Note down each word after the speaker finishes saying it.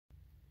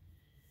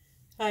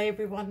Hi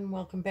everyone,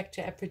 welcome back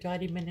to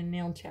Aphrodite Men and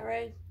Neil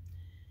Tarot.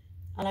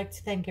 I'd like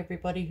to thank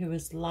everybody who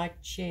has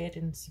liked, shared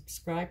and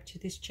subscribed to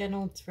this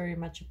channel. It's very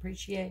much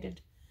appreciated.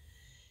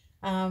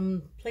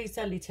 Please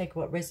only take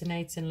what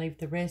resonates and leave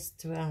the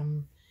rest.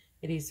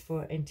 It is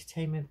for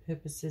entertainment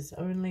purposes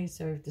only,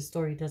 so if the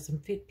story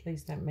doesn't fit,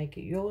 please don't make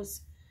it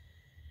yours.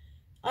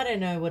 I don't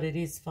know what it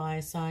is,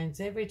 fire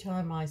signs. Every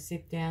time I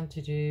sit down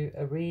to do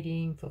a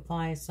reading for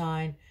fire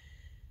sign,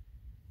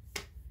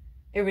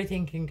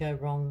 everything can go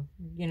wrong,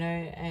 you know,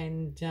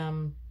 and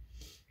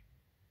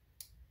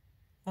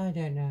I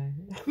don't know.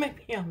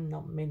 Maybe I'm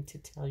not meant to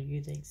tell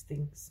you these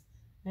things,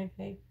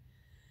 okay?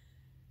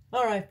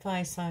 All right,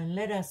 fire sign,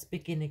 let us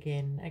begin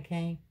again,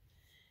 okay?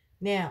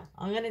 Now,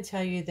 I'm going to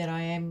tell you that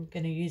I am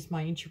going to use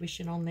my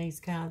intuition on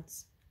these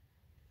cards.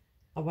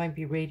 I won't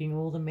be reading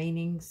all the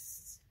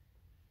meanings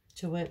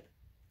to it,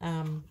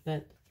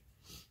 but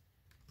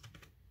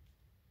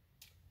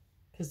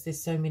because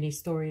there's so many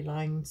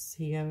storylines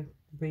here,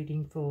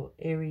 reading for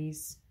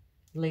Aries,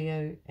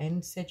 Leo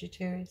and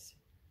Sagittarius.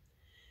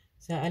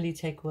 So only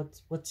take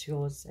what's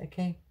yours,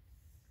 okay?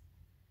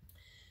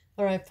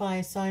 All right,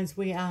 fire signs,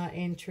 we are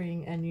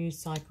entering a new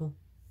cycle,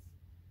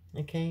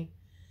 okay?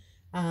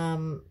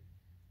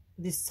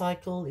 This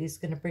cycle is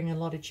going to bring a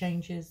lot of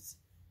changes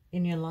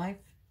in your life.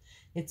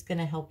 It's going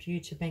to help you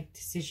to make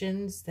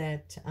decisions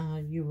that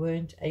you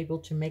weren't able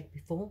to make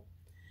before.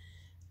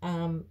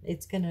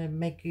 It's going to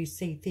make you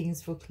see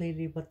things for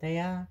clearly what they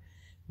are.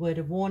 Word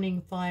of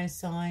warning, fire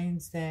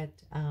signs,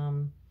 that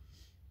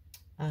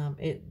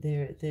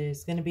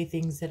there's going to be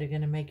things that are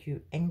going to make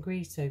you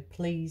angry. So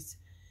please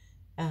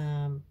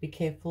be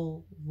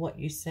careful what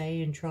you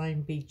say and try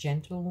and be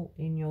gentle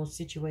in your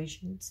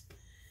situations.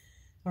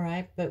 All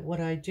right, but what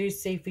I do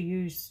see for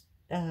you,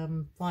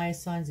 fire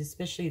signs,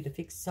 especially the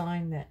fixed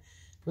sign, that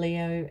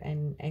Leo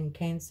and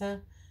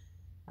Cancer,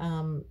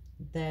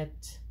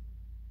 that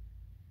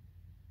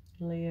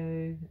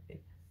Leo,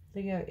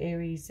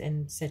 Aries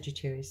and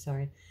Sagittarius,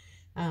 sorry.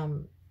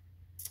 I'm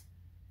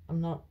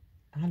not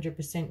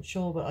 100%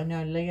 sure, but I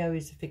know Leo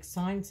is a fixed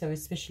sign, so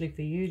especially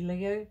for you,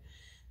 Leo,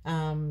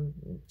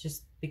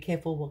 just be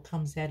careful what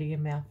comes out of your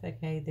mouth,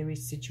 okay? There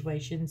is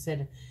situations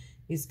that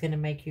is going to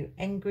make you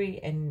angry,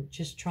 and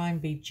just try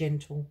and be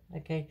gentle,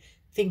 okay?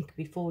 Think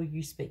before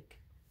you speak.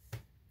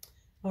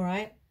 All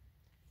right?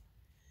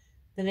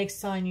 The next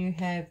sign you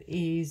have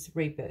is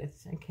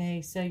rebirth,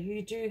 okay? So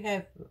you do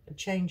have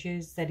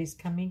changes that is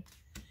coming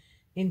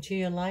into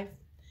your life.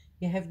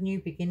 You have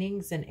new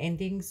beginnings and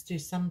endings to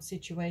some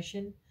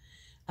situation.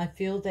 I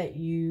feel that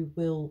you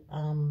will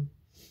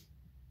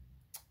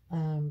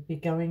be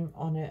going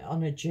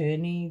on a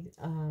journey,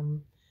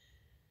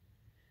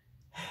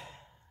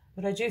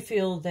 but I do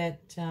feel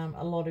that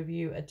a lot of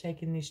you are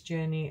taking this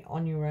journey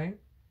on your own.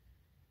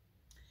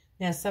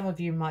 Now, some of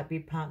you might be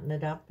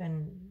partnered up,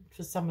 and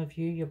for some of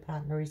you, your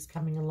partner is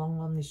coming along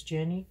on this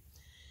journey.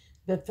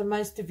 But for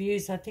most of you,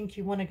 I think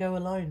you want to go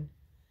alone.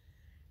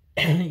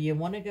 You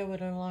want to go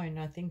it alone.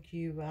 I think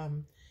you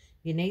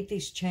need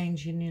this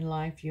change in your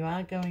life. You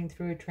are going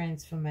through a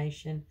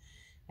transformation,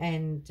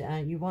 and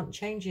you want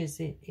changes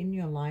in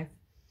your life.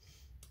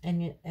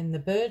 And the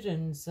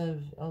burdens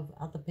of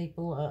other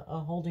people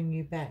are holding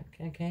you back,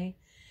 okay?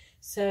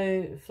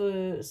 So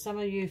for some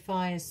of you,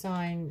 fire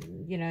sign,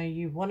 you know,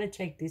 you want to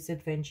take this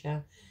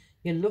adventure.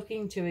 You're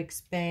looking to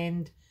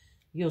expand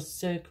your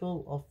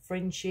circle of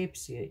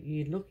friendships.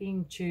 You're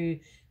looking to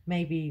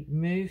maybe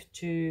move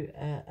to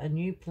a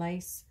new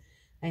place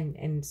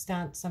and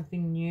start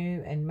something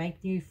new and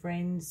make new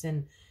friends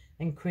and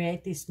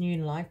create this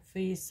new life for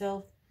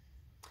yourself.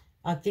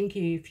 I think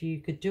if you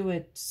could do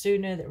it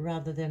sooner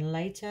rather than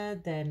later,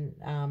 then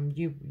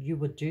you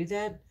would do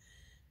that,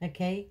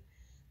 okay?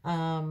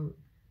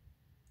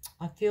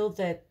 I feel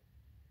that,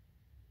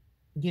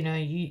 you know,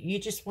 you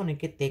just want to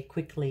get there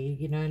quickly.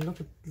 You know,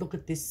 look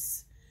at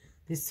this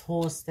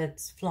horse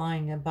that's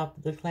flying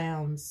above the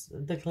clouds.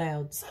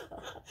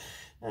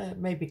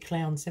 Maybe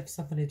clowns have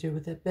something to do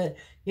with it, but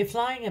you're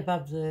flying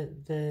above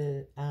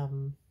the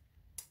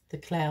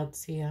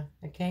clouds here,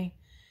 okay?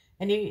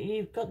 And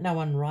you've got no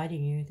one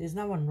riding you. There's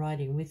no one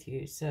riding with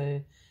you.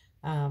 So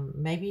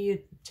maybe you're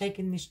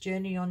taking this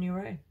journey on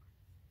your own,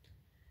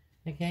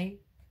 okay?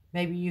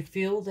 Maybe you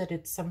feel that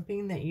it's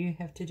something that you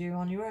have to do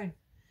on your own.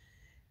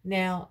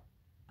 Now,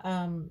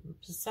 for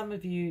some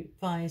of you,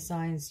 fire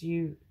signs,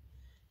 you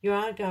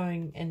are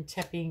going and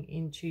tapping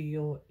into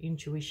your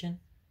intuition,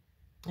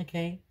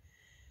 okay?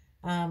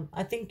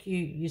 I think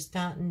you're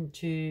starting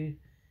to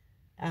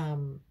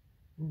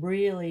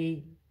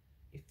really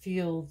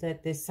feel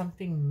that there's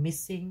something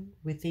missing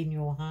within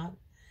your heart.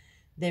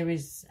 There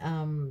is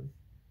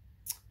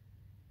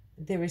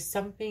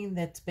something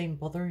that's been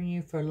bothering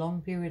you for a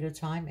long period of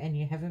time, and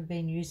you haven't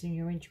been using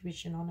your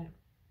intuition on it,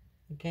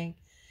 okay?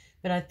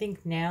 But I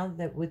think now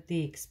that with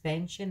the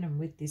expansion and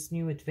with this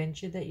new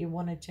adventure that you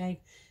want to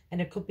take, and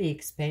it could be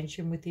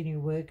expansion within your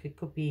work, it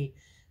could be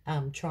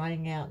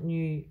trying out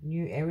new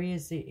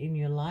areas in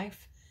your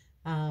life,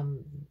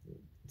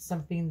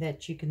 something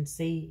that you can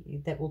see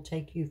that will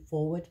take you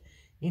forward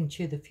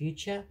into the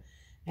future.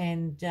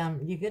 And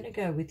you're going to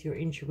go with your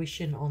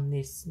intuition on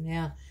this.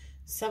 Now,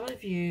 some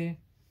of you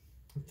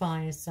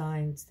fire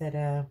signs that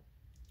are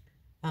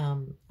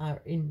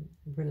in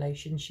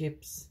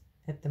relationships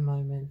at the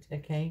moment,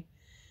 okay?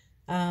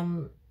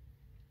 I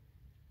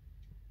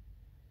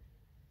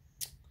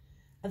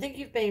think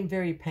you've been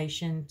very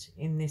patient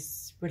in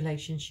this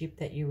relationship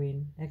that you're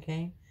in,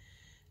 okay?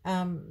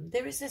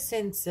 There is a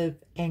sense of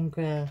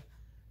anger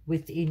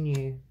within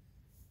you,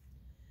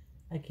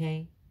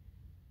 okay?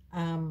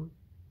 And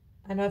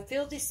I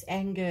feel this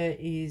anger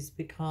is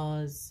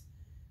because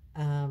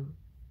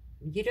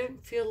you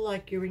don't feel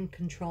like you're in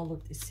control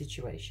of this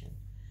situation,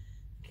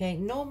 okay?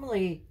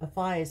 Normally, a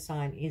fire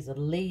sign is a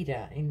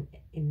leader in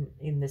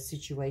the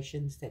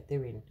situations that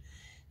they're in.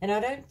 And I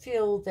don't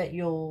feel that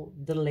you're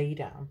the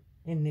leader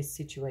in this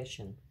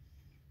situation.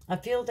 I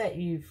feel that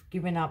you've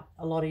given up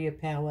a lot of your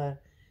power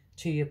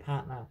to your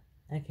partner,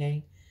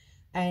 okay?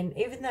 And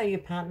even though your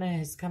partner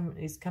is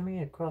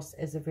coming across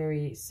as a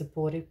very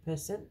supportive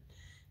person,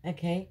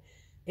 okay,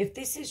 if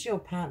this is your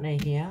partner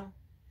here,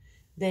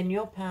 then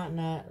your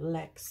partner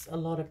lacks a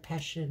lot of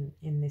passion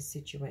in this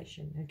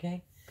situation,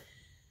 okay?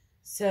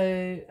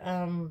 So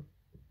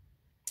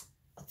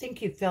I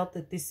think you felt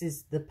that this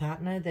is the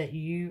partner that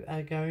you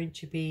are going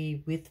to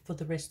be with for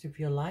the rest of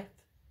your life,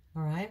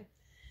 all right?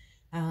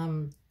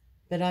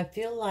 But I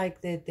feel like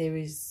that there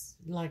is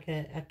like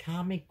a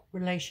karmic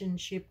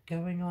relationship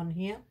going on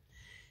here,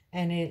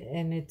 and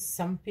it's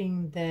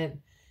something that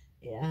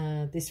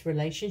this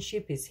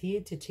relationship is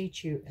here to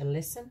teach you a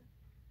lesson,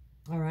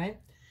 all right?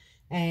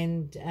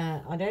 And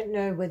I don't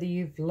know whether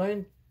you've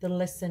learned the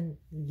lesson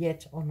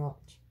yet or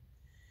not.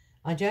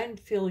 I don't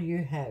feel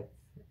you have,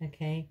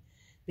 okay?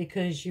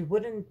 Because you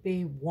wouldn't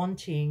be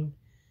wanting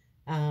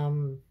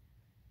to,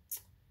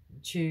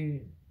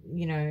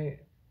 you know,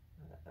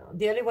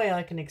 the only way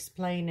I can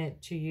explain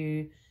it to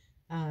you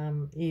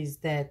is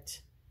that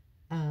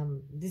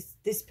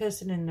this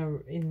person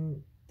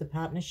in the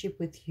partnership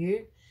with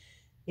you,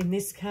 in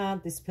this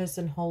card, this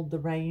person hold the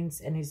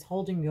reins and is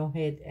holding your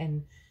head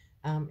and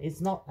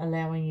is not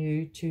allowing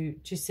you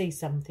to see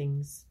some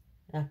things,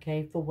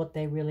 okay, for what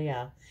they really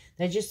are.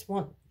 They just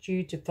want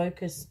you to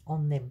focus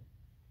on them.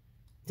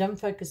 Don't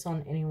focus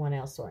on anyone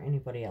else or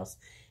anybody else.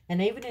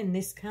 And even in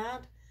this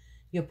card,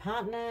 your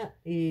partner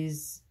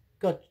is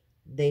got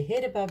their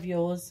head above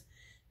yours.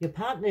 Your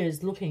partner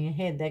is looking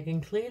ahead. They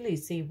can clearly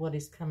see what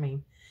is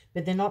coming,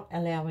 but they're not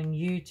allowing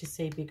you to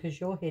see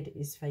because your head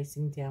is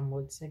facing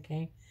downwards,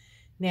 okay?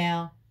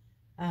 Now,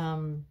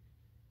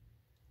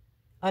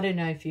 I don't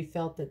know if you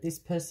felt that this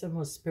person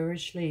was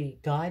spiritually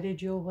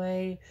guided your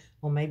way,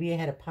 or maybe you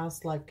had a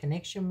past life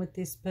connection with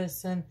this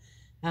person,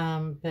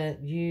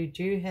 but you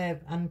do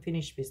have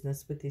unfinished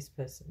business with this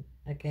person,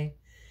 okay?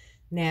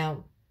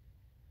 Now,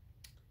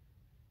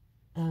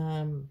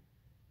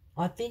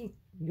 I think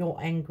you're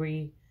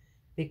angry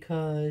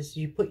because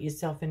you put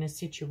yourself in a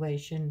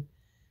situation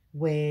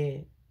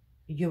where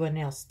you are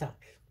now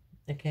stuck,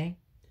 okay?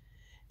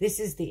 This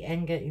is the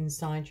anger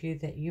inside you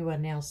that you are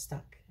now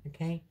stuck,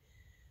 okay?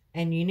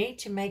 And you need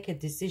to make a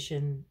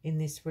decision in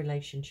this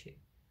relationship,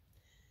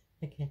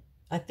 okay?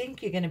 I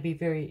think you're going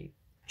to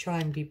try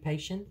and be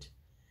patient,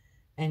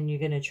 and you're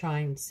going to try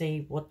and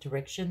see what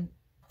direction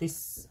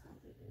this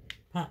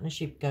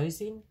partnership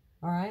goes in,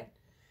 all right?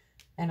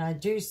 And I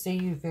do see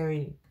you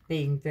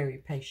being very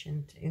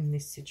patient in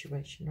this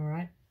situation, all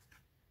right?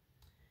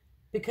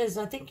 Because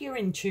I think you're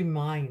in two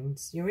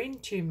minds. You're in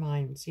two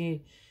minds.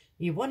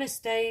 You want to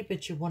stay,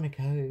 but you want to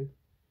go,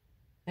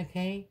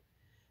 okay?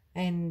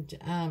 And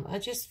I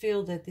just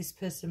feel that this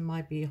person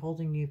might be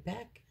holding you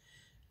back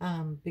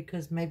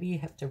because maybe you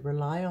have to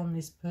rely on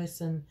this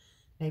person.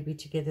 Maybe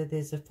together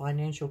there's a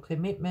financial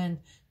commitment,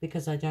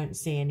 because I don't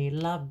see any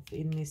love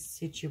in this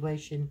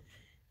situation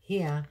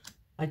here.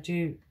 I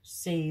do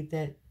see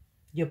that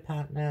your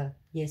partner,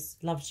 yes,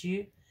 loves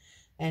you,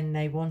 and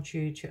they want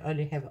you to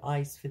only have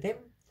eyes for them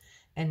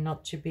and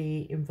not to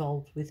be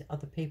involved with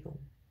other people,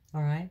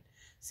 all right?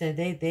 So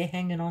they're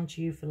hanging on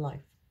to you for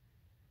life,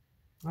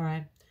 all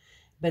right?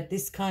 But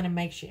this kind of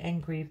makes you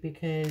angry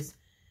because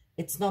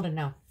it's not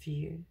enough for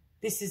you.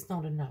 This is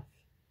not enough,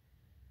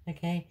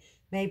 okay?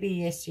 Maybe,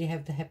 yes, you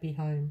have the happy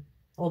home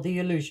or the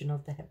illusion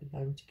of the happy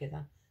home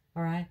together,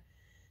 all right?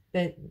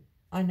 But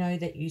I know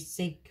that you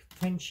seek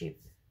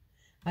friendship.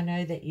 I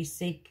know that you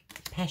seek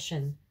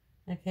passion,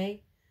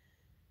 okay?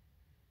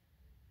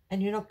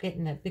 And you're not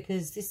getting it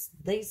because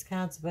these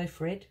cards are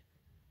both red,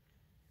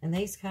 and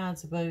these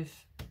cards are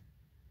both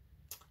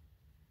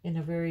in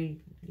a very,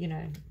 you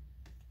know,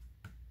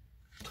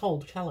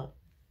 cold color,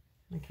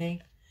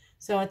 okay?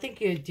 So I think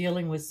you're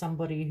dealing with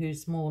somebody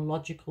who's more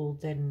logical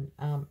than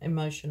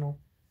emotional,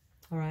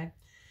 all right?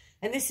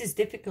 And this is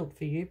difficult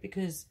for you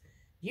because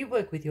you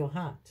work with your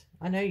heart.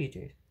 I know you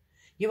do.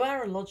 You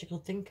are a logical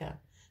thinker,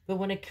 but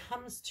when it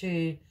comes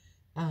to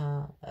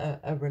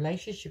a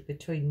relationship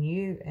between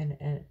you and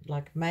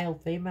like male,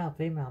 female,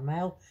 female,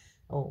 male,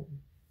 or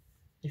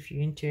if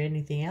you're into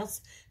anything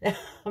else,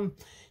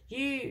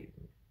 you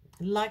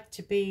like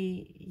to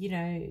be, you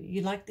know,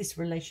 you like this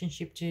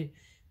relationship to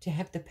to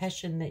have the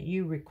passion that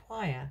you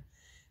require,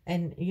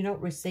 and you're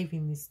not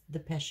receiving the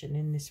passion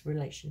in this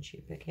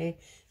relationship, okay?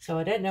 So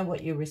I don't know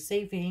what you're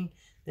receiving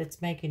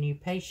that's making you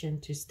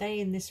patient to stay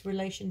in this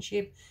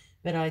relationship,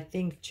 but I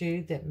think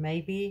too that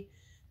maybe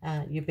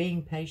you're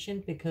being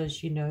patient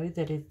because you know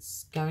that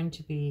it's going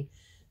to be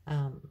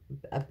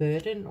a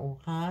burden or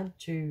hard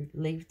to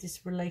leave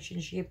this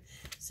relationship.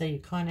 So you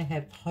kind of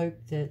have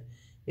hope that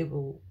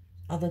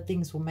other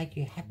things will make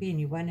you happy and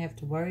you won't have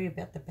to worry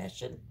about the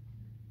passion.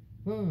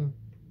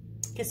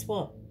 Guess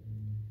what?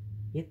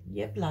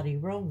 You're bloody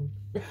wrong.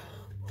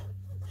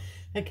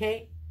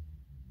 Okay?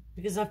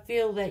 Because I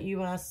feel that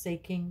you are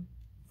seeking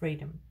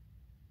freedom.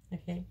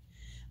 Okay?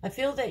 I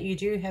feel that you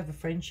do have a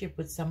friendship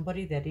with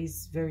somebody that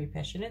is very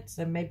passionate.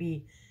 So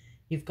maybe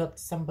you've got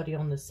somebody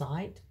on the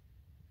side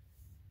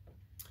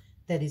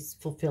that is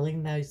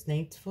fulfilling those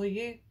needs for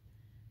you.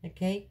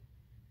 Okay?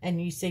 And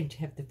you seem to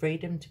have the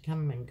freedom to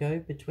come and go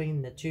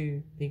between the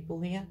two people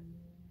here.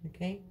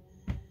 Okay?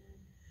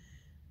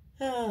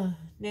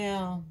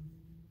 Now,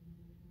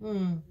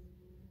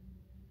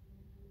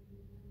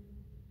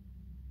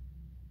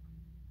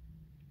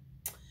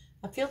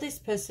 I feel this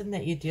person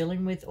that you're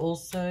dealing with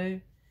also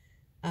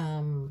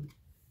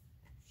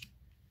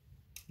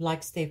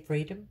likes their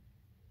freedom.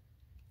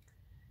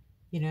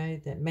 You know,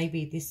 that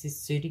maybe this is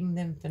suiting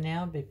them for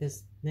now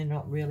because they're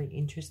not really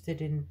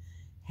interested in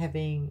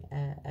having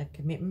a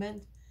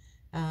commitment.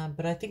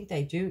 But I think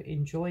they do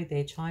enjoy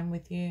their time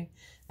with you.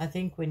 I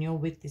think when you're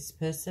with this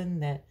person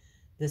that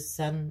the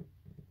sun,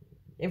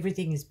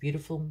 everything is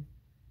beautiful.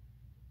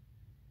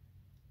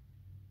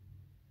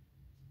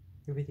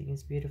 Everything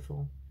is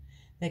beautiful.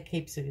 That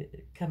keeps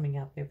coming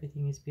up.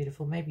 Everything is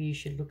beautiful. Maybe you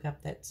should look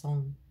up that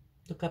song.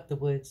 Look up the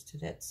words to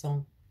that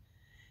song.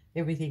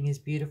 Everything is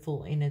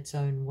beautiful in its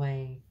own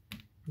way.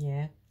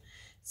 Yeah.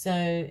 So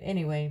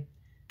anyway,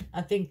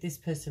 I think this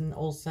person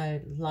also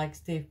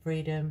likes their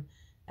freedom.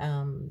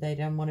 They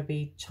don't want to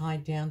be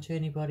tied down to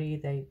anybody.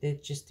 They're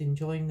just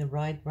enjoying the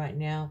ride right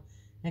now.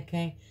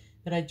 Okay.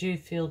 But I do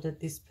feel that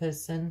this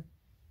person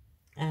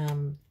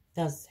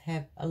does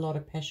have a lot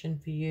of passion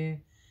for you.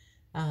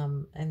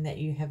 And that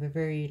you have a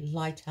very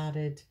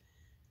light-hearted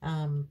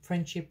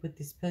friendship with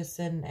this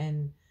person,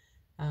 and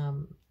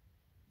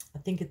I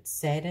think it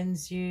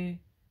saddens you,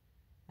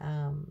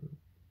 and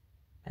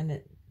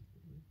I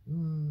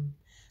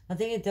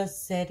think it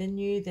does sadden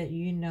you that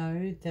you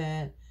know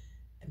that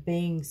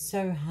being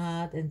so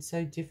hard and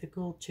so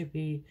difficult to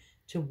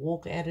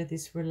walk out of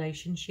this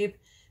relationship,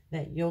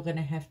 that you're going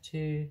to have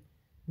to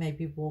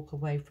maybe walk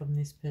away from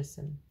this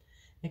person,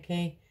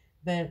 okay?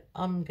 But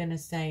I'm going to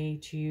say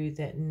to you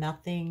that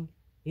nothing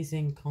is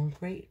in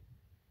concrete,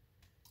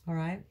 all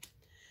right?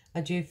 I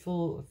do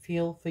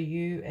feel for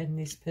you and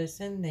this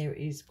person, there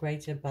is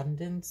great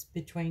abundance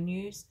between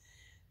you.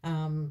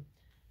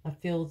 I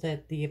feel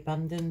that the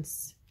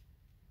abundance,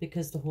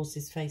 because the horse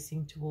is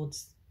facing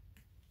towards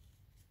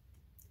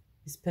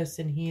this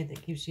person here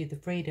that gives you the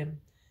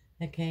freedom,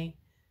 okay?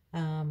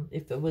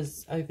 If it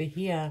was over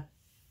here,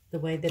 the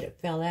way that it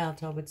fell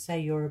out, I would say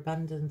your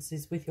abundance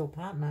is with your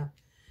partner.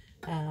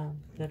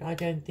 But I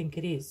don't think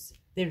it is.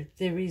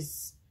 There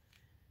is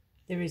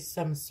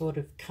some sort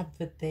of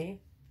comfort there,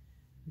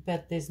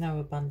 but there's no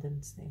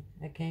abundance there,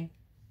 okay?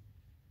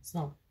 It's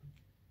not,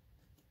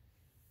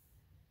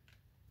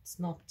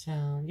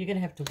 you're going to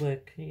have to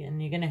work, and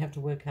you're going to have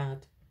to work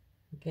hard,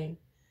 okay?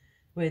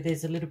 Where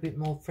there's a little bit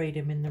more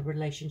freedom in the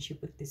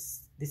relationship with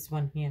this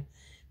one here.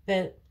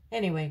 But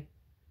anyway,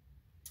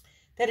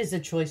 that is a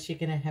choice you're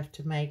going to have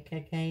to make,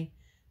 okay?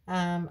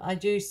 I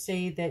do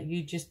see that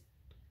you just,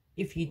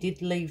 if you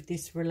did leave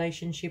this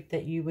relationship,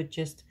 that you would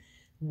just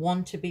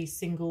want to be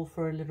single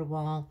for a little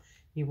while.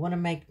 You want to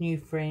make new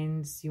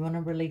friends. You want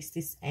to release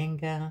this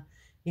anger.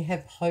 You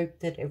have hope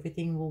that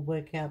everything will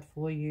work out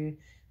for you,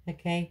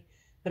 okay?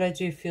 But I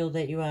do feel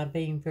that you are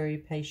being very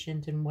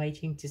patient and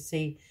waiting to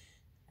see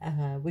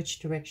which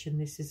direction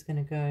this is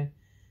going to go,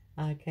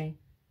 okay?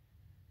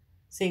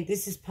 See,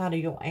 this is part of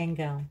your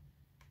anger,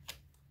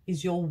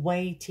 is you're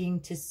waiting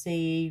to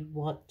see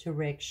what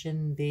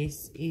direction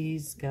this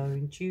is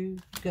going to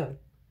go.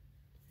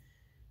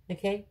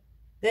 Okay?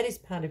 That is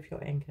part of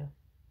your anger.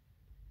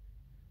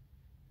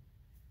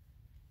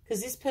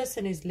 Because this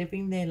person is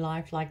living their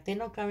life like they're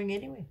not going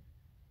anywhere.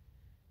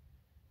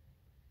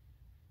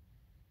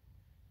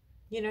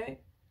 You know?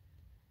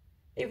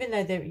 Even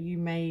though you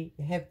may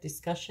have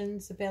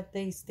discussions about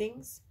these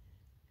things,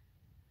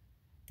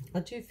 I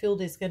do feel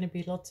there's going to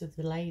be lots of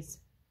delays.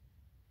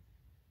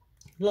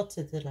 Lots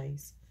of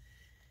delays.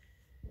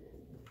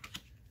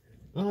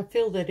 I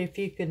feel that if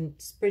you can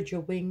spread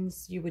your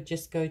wings, you would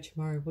just go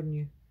tomorrow, wouldn't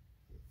you?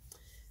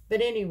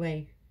 But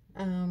anyway,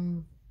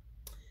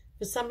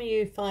 for some of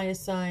you fire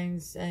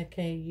signs,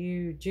 okay,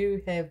 you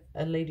do have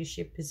a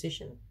leadership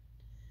position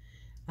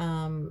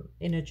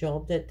in a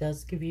job that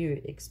does give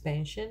you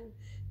expansion,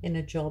 in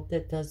a job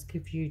that does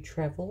give you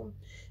travel.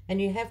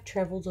 And you have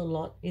traveled a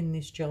lot in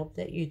this job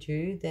that you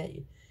do, that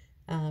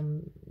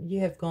you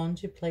have gone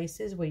to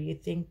places where you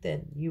think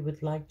that you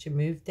would like to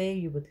move there,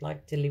 you would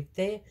like to live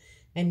there,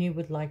 and you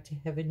would like to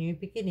have a new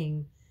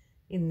beginning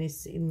in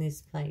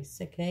this place.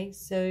 Okay,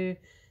 so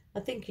I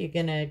think you're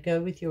gonna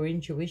go with your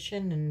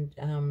intuition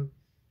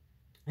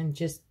and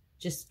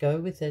just go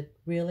with it,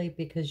 really,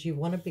 because you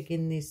want to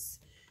begin this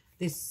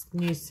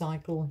new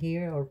cycle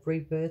here of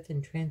rebirth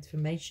and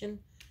transformation.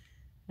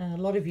 A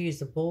lot of you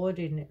are bored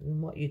in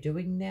what you're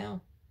doing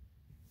now.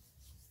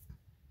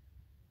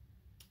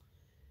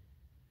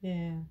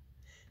 Yeah,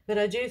 but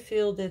I do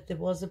feel that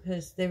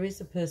there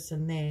is a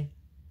person there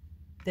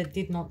that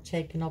did not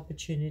take an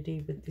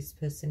opportunity with this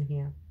person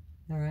here.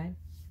 All right.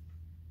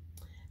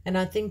 And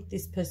I think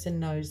this person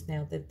knows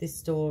now that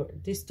this door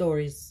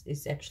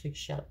is actually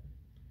shut.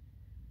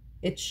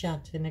 It's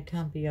shut and it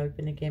can't be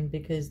open again,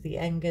 because the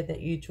anger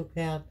that you took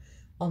out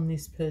on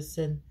this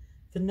person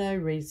for no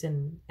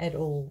reason at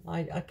all.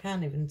 I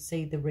can't even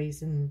see the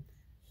reason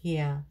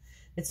here.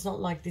 It's not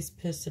like this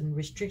person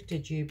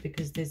restricted you,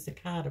 because there's the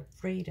card of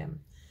freedom.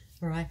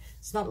 All right.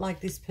 It's not like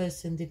this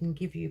person didn't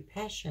give you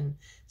passion.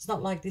 It's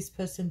not like this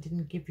person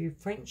didn't give you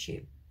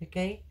friendship.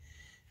 Okay.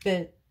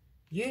 But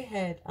you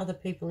had other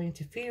people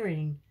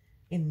interfering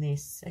in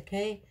this.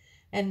 Okay.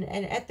 And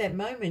at that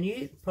moment,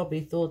 you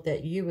probably thought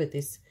that you were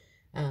this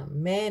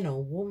man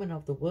or woman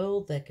of the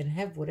world that can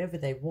have whatever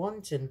they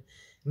want, and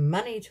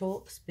money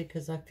talks,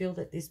 because I feel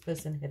that this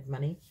person had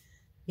money.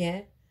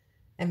 Yeah.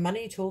 And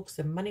money talks,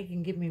 and money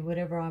can give me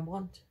whatever I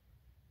want.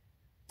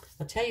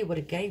 I'll tell you what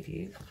it gave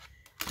you.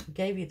 It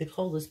gave you the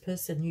coldest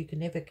person you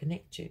can ever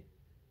connect to.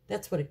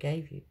 That's what it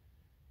gave you.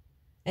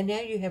 And now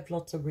you have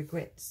lots of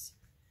regrets.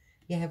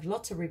 You have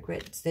lots of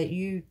regrets that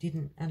you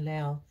didn't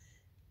allow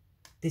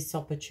this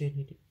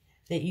opportunity,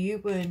 that you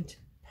weren't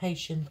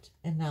patient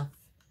enough,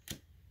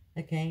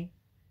 okay,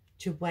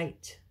 to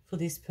wait for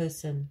this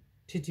person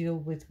to deal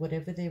with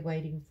whatever they're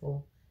waiting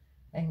for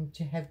and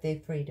to have their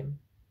freedom,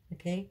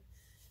 okay?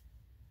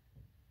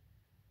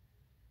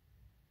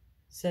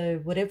 So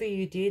whatever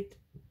you did,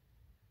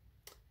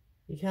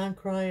 you can't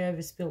cry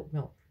over spilt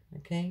milk,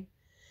 okay?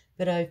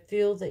 But I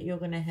feel that you're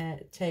going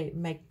to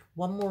make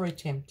one more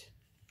attempt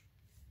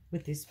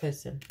with this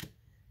person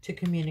to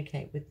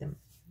communicate with them,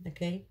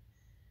 okay?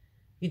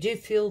 You do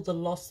feel the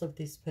loss of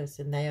this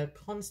person. They are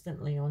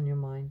constantly on your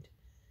mind,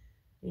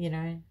 you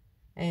know?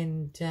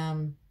 And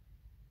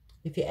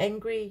if you're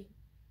angry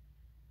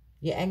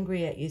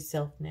at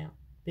yourself now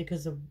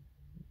because of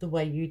the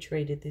way you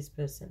treated this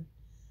person.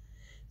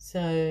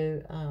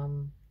 So,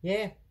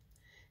 yeah.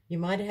 You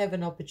might have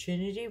an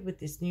opportunity with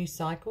this new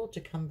cycle to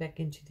come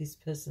back into this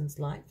person's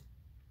life.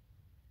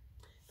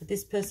 But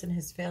this person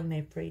has found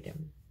their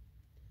freedom.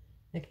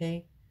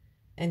 Okay?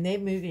 And they're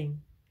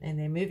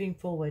moving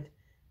forward,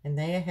 and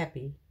they are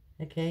happy.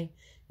 Okay?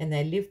 And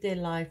they live their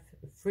life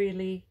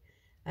freely.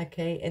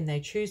 Okay? And they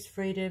choose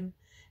freedom,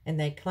 and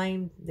they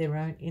claim their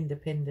own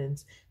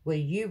independence, where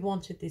you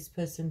wanted this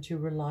person to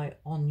rely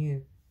on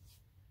you.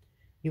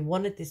 You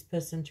wanted this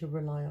person to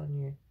rely on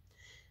you.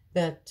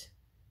 But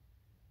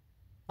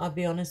I'll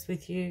be honest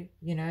with you,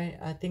 you know,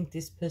 I think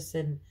this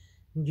person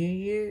knew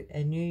you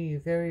and knew you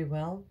very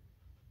well.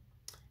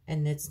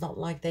 And it's not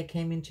like they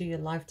came into your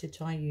life to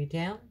tie you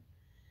down.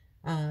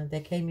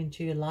 They came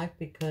into your life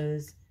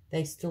because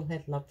they still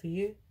had love for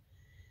you.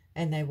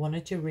 And they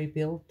wanted to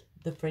rebuild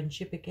the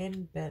friendship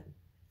again. But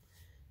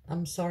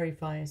I'm sorry,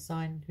 fire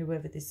sign,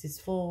 whoever this is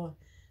for,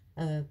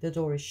 the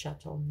door is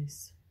shut on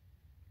this.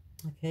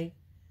 Okay?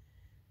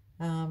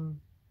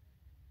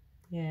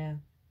 Yeah.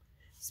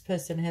 This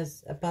person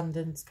has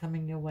abundance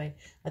coming your way.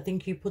 I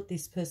think you put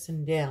this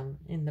person down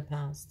in the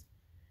past.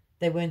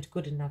 They weren't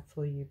good enough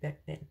for you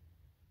back then.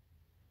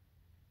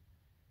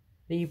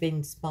 But you've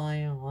been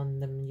spying on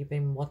them. You've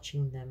been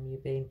watching them.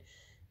 You've been,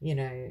 you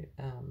know,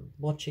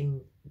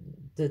 watching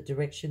the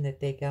direction that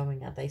they're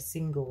going. Are they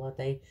single? Are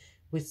they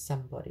with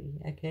somebody?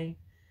 Okay.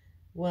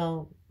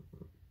 Well,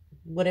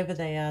 whatever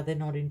they are, they're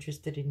not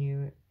interested in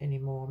you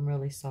anymore. I'm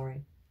really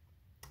sorry.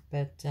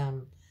 But,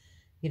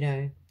 you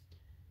know,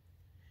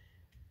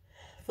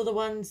 for the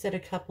ones that are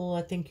couple,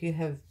 I think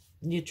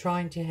you're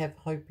trying to have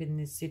hope in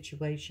this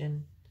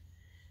situation,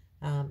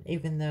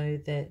 even though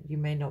that you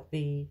may not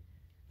be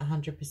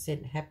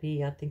 100%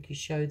 happy. I think you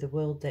show the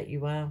world that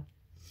you are,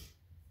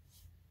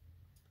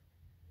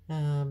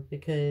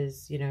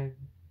 because, you know,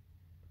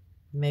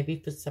 maybe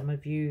for some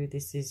of you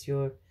this is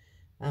your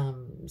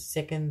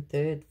second,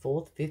 third,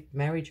 fourth, fifth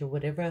marriage or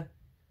whatever,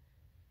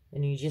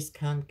 and you just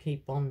can't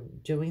keep on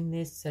doing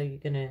this, so you're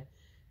going to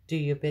do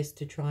your best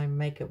to try and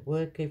make it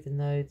work, even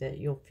though that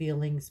your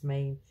feelings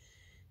may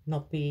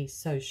not be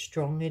so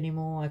strong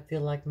anymore. I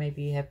feel like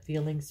maybe you have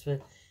feelings for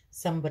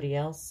somebody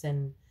else,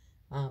 and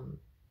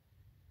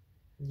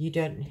you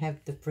don't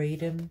have the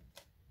freedom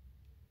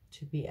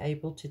to be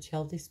able to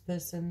tell this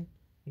person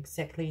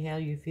exactly how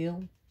you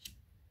feel.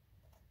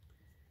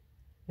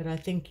 But I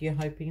think you're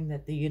hoping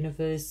that the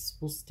universe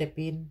will step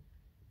in.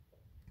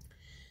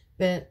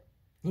 But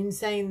in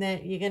saying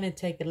that, you're going to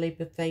take a leap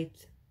of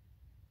faith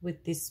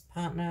with this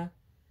partner.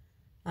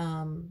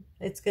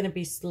 It's going to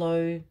be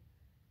slow.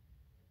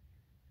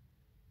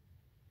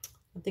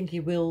 I think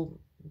you will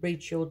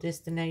reach your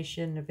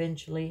destination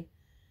eventually.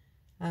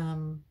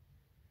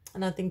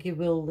 And I think you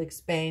will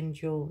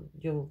expand your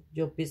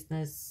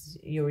business,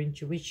 your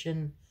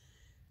intuition,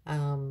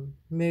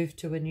 move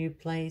to a new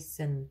place,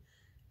 and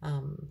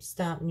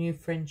start new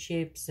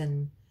friendships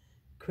and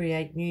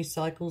create new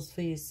cycles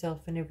for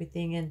yourself and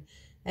everything.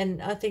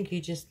 And I think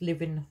you just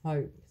live in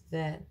hope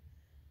that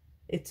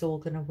it's all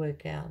going to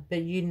work out.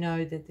 But you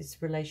know that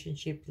this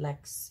relationship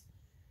lacks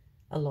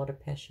a lot of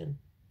passion,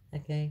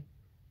 okay?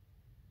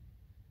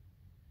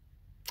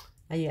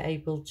 Are you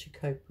able to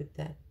cope with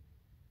that?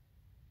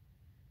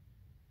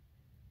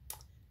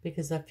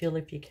 Because I feel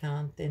if you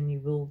can't, then you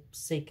will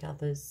seek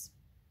others,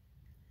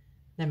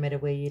 no matter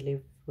where you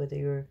live, whether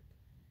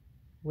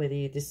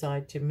you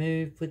decide to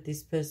move with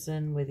this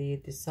person, whether you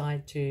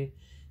decide to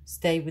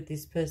stay with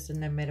this person,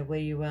 no matter where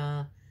you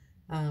are.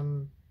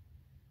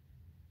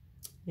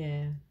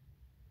 Yeah.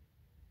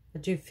 I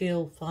do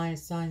feel, fire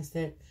signs,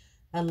 that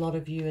a lot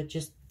of you are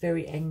just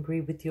very angry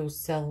with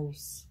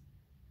yourselves,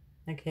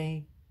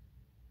 okay?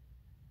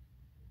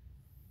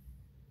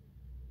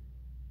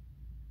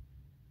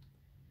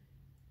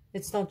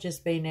 It's not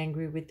just being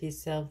angry with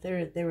yourself.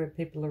 There are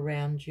people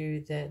around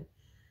you that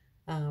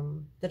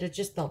that are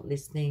just not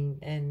listening,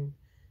 and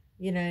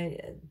you know,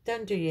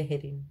 don't do your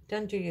head in.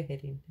 Don't do your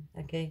head in,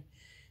 okay?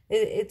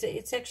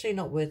 It's actually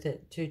not worth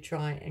it to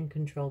try and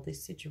control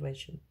this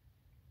situation.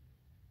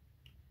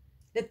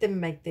 Let them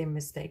make their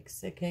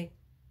mistakes, okay?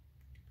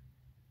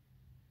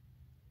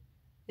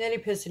 The only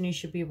person you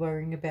should be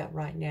worrying about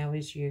right now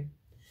is you,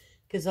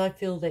 because I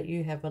feel that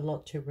you have a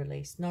lot to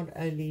release. Not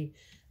only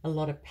a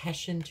lot of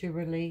passion to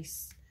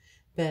release,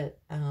 but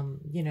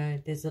you know,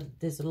 there's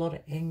a lot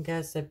of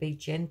anger. So be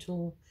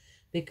gentle,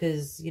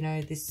 because you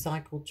know this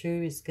cycle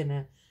too is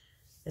gonna,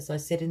 as I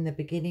said in the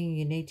beginning,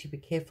 you need to be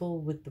careful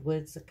with the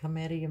words that come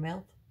out of your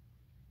mouth.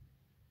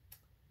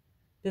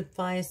 But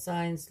fire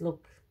signs,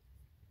 look,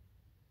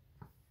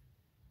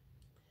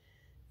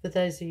 for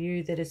those of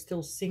you that are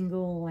still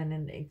single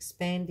and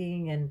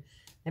expanding and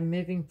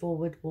moving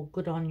forward, well,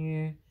 good on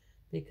you,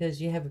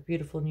 because you have a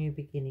beautiful new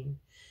beginning.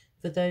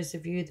 For those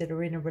of you that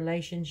are in a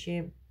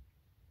relationship,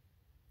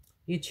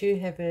 you too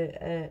have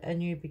a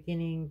new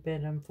beginning,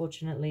 but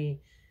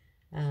unfortunately,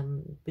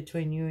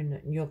 between you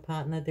and your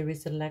partner, there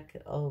is a lack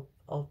of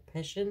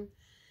passion,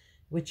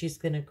 which is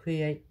going to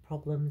create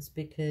problems,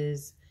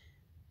 because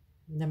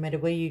no matter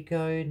where you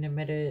go, no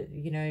matter,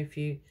 you know, if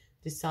you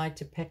decide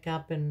to pack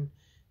up and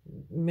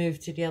move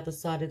to the other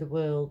side of the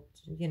world,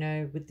 you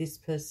know, with this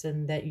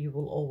person, that you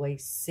will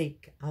always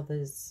seek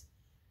others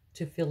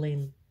to fill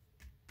in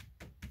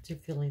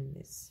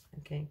this,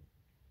 okay?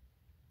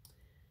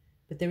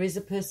 But there is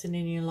a person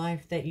in your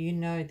life that you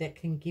know that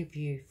can give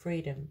you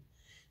freedom,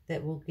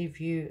 that will give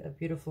you a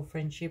beautiful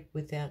friendship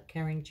without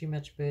carrying too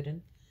much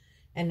burden,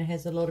 and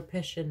has a lot of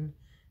passion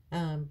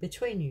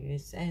between you.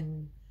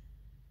 And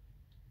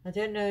I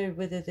don't know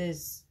whether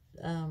there's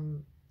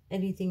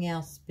anything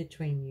else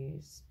between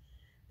you,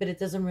 but it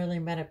doesn't really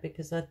matter,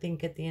 because I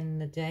think at the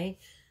end of the day,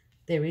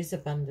 there is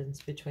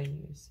abundance between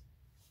you.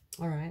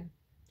 All right?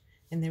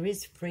 And there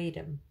is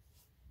freedom.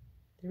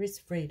 There is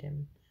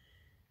freedom.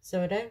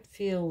 So I don't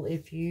feel,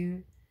 if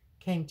you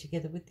came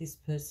together with this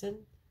person,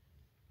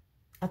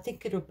 I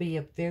think it'll be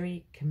a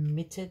very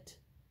committed,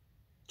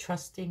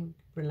 trusting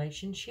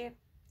relationship.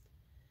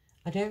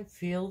 I don't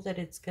feel that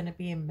it's going to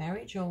be a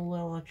marriage. Oh,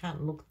 well, I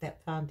can't look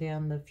that far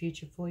down the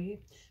future for you,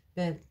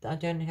 but I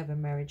don't have a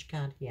marriage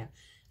card here.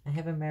 I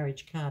have a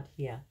marriage card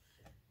here,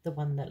 the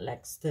one that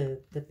lacks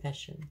the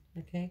passion,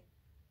 okay?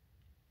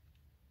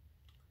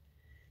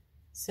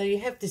 So you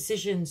have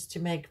decisions to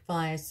make,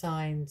 fire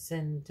signs,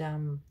 and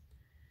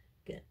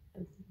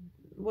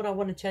what I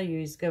want to tell you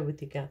is go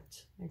with your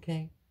gut,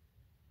 okay?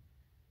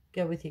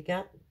 Go with your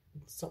gut.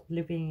 Stop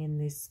living in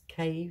this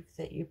cave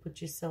that you put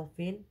yourself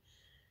in,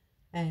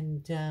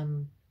 and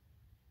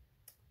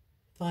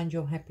find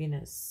your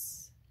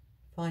happiness.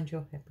 Find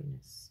your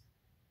happiness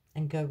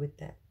and go with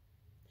that.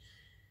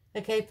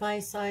 Okay,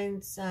 fire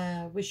signs,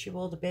 wish you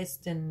all the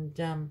best, and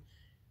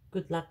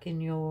good luck in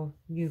your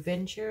new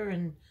venture,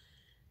 and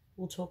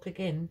we'll talk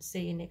again.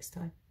 See you next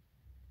time.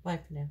 Bye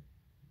for now.